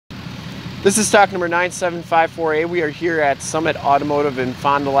This is stock number 9754A. We are here at Summit Automotive in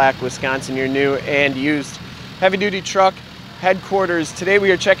Fond du Lac, Wisconsin, your new and used heavy-duty truck headquarters. Today we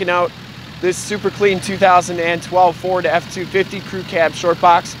are checking out this super clean 2012 Ford F250 Crew Cab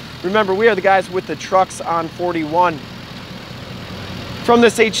Shortbox. Remember, we are the guys with the trucks on 41. From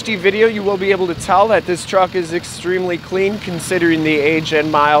this HD video, you will be able to tell that this truck is extremely clean considering the age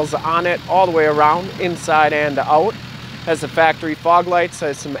and miles on it all the way around, inside and out. Has the factory fog lights,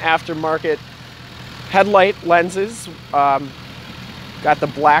 has some aftermarket headlight lenses, got the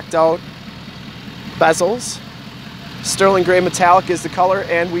blacked out bezels. Sterling gray metallic is the color,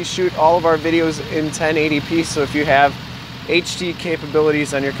 and we shoot all of our videos in 1080p, so if you have HD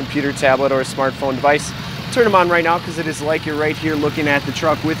capabilities on your computer, tablet, or smartphone device, turn them on right now because it is like you're right here looking at the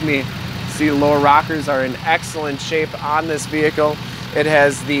truck with me. See, the lower rockers are in excellent shape on this vehicle. It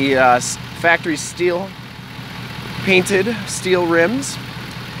has the factory steel painted steel rims,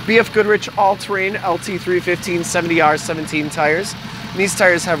 BF Goodrich all-terrain LT315 70R17 tires. And these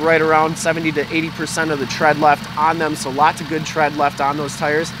tires have right around 70 to 80% of the tread left on them, so lots of good tread left on those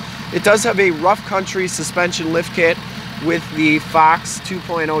tires. It does have a rough country suspension lift kit with the Fox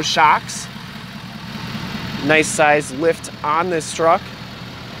 2.0 shocks. Nice size lift on this truck.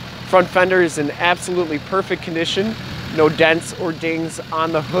 Front fender is in absolutely perfect condition. No dents or dings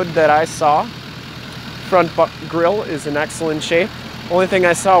on the hood that I saw. Front grille is in excellent shape. Only thing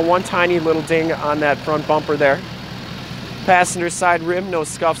I saw, one tiny little ding on that front bumper there. Passenger side rim, no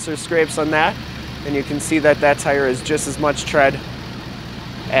scuffs or scrapes on that. And you can see that that tire is just as much tread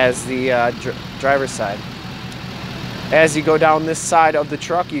as the driver's side. As you go down this side of the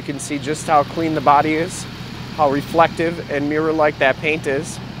truck, you can see just how clean the body is, how reflective and mirror-like that paint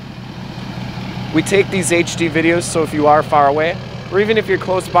is. We take these HD videos, so if you are far away, or even if you're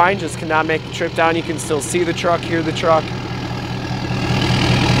close by and just cannot make the trip down, you can still see the truck, hear the truck,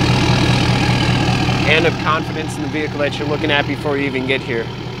 and have confidence in the vehicle that you're looking at before you even get here.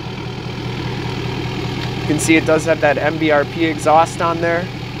 You can see it does have that MBRP exhaust on there.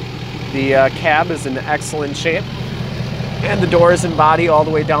 The cab is in excellent shape. And the doors and body all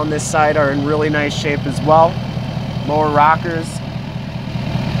the way down this side are in really nice shape as well. Lower rockers,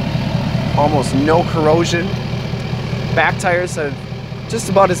 almost no corrosion. Back tires have just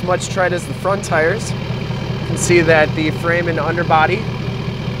about as much tread as the front tires. You can see that the frame and underbody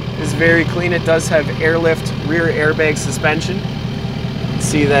is very clean. It does have airlift rear airbag suspension. You can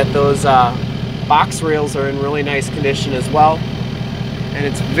see that those box rails are in really nice condition as well. And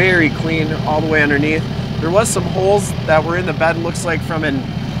it's very clean all the way underneath. There was some holes that were in the bed, looks like from an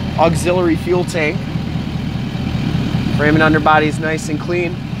auxiliary fuel tank. Frame and underbody is nice and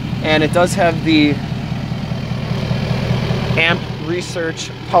clean. And it does have the Amp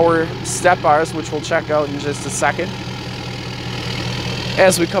Research power step bars, which we'll check out in just a second.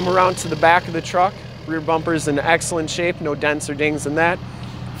 As we come around to the back of the truck, rear bumper is in excellent shape, no dents or dings in that.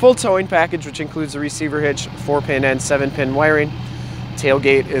 Full towing package, which includes a receiver hitch, 4-pin and 7-pin wiring.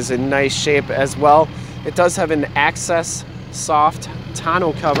 Tailgate is in nice shape as well. It does have an Access soft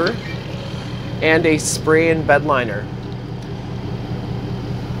tonneau cover and a spray and bed liner.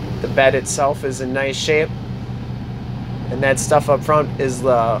 The bed itself is in nice shape. And that stuff up front is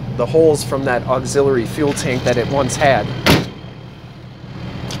the holes from that auxiliary fuel tank that it once had.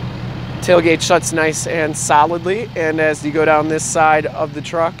 Tailgate shuts nice and solidly, and as you go down this side of the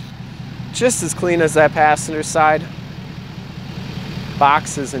truck, just as clean as that passenger side.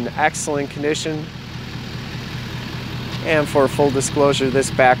 Box is in excellent condition. And for full disclosure,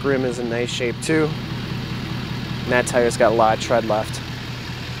 this back rim is in nice shape too. And that tire's got a lot of tread left.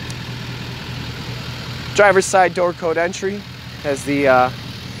 Driver's side door code entry has the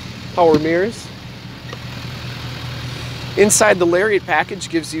power mirrors. Inside, the Lariat package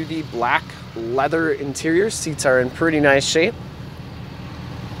gives you the black leather interior. Seats are in pretty nice shape.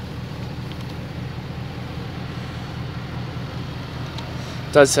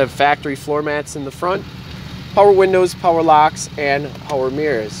 Does have factory floor mats in the front, power windows, power locks, and power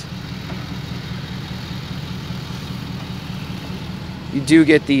mirrors. You do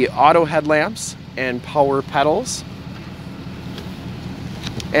get the auto headlamps and power pedals.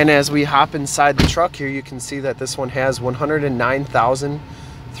 And as we hop inside the truck here, you can see that this one has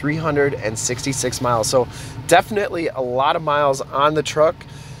 109,366 miles. So definitely a lot of miles on the truck,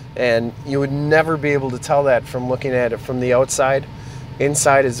 and you would never be able to tell that from looking at it from the outside.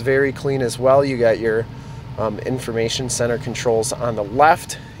 Inside is very clean as well. You got your information center controls on the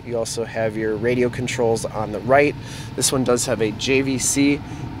left. You also have your radio controls on the right. This one does have a JVC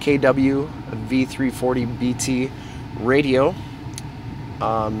KW V340BT radio.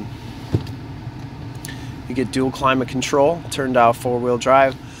 You get dual climate control, turned off 4-wheel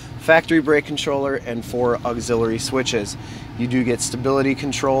drive, factory brake controller, and 4 auxiliary switches. You do get stability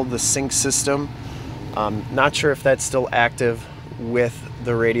control, the sync system. Not sure if that's still active with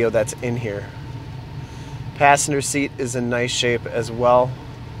the radio that's in here. Passenger seat is in nice shape as well.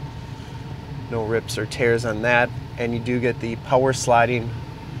 No rips or tears on that. And you do get the power sliding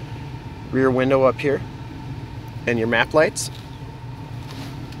rear window up here and your map lights.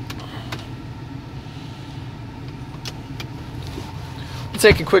 We'll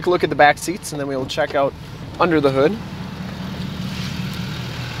take a quick look at the back seats and then we'll check out under the hood.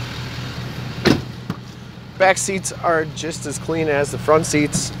 Back seats are just as clean as the front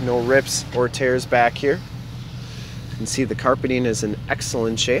seats. No rips or tears back here. You can see the carpeting is in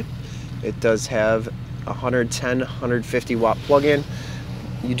excellent shape. It does have 110, 150 watt plug-in.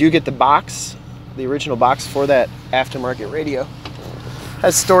 You do get the box, the original box for that aftermarket radio.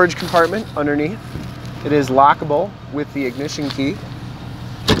 Has storage compartment underneath. It is lockable with the ignition key.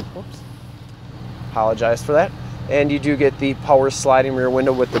 Whoops. Apologize for that. And you do get the power sliding rear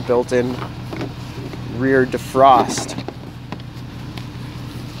window with the built-in rear defrost.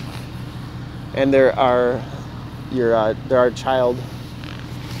 And there are child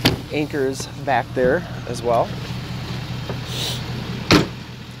anchors back there as well.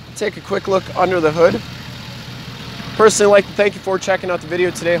 Take a quick look under the hood. Personally, I'd like to thank you for checking out the video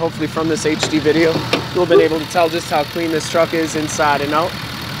today. Hopefully from this HD video, you'll have been able to tell just how clean this truck is inside and out.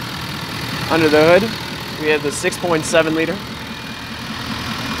 Under the hood, we have the 6.7 liter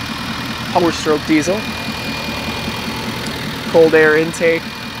Powerstroke diesel, cold air intake,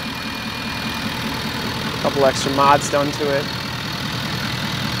 a couple extra mods done to it.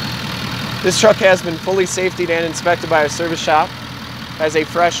 This truck has been fully safetied and inspected by our service shop. Has a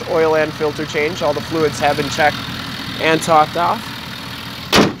fresh oil and filter change. All the fluids have been checked and topped off.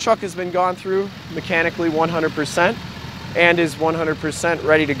 The truck has been gone through mechanically 100% and is 100%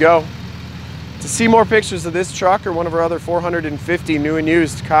 ready to go. To see more pictures of this truck or one of our other 450 new and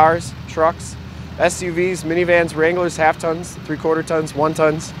used cars, trucks, SUVs, minivans, Wranglers, half tons, 3/4 tons, 1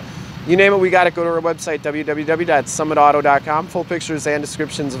 tons, you name it, we got it. Go to our website, www.summitauto.com. Full pictures and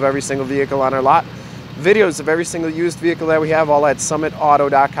descriptions of every single vehicle on our lot. Videos of every single used vehicle that we have, all at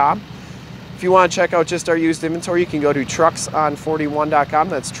summitauto.com. If you want to check out just our used inventory, you can go to truckson41.com.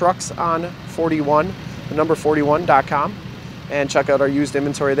 That's truckson41, the number 41.com. And check out our used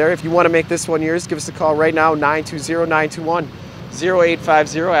inventory there. If you want to make this one yours, give us a call right now,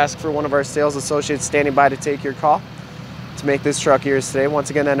 920-921-0850. Ask for one of our sales associates standing by to take your call to make this truck yours today. Once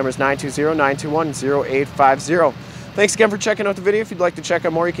again, that number is 920-921-0850. Thanks again for checking out the video. If you'd like to check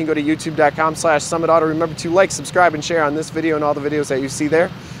out more, you can go to youtube.com/summitauto. Remember to like, subscribe, and share on this video and all the videos that you see there.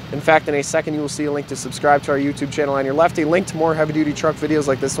 In fact, in a second, you will see a link to subscribe to our YouTube channel on your left, a link to more heavy-duty truck videos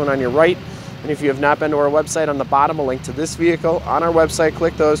like this one on your right. And if you have not been to our website, on the bottom, a link to this vehicle on our website.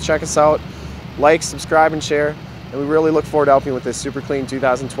 Click those, check us out, like, subscribe, and share. And we really look forward to helping you with this super clean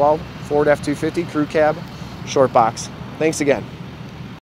 2012 Ford F250 Crew Cab Short Box. Thanks again.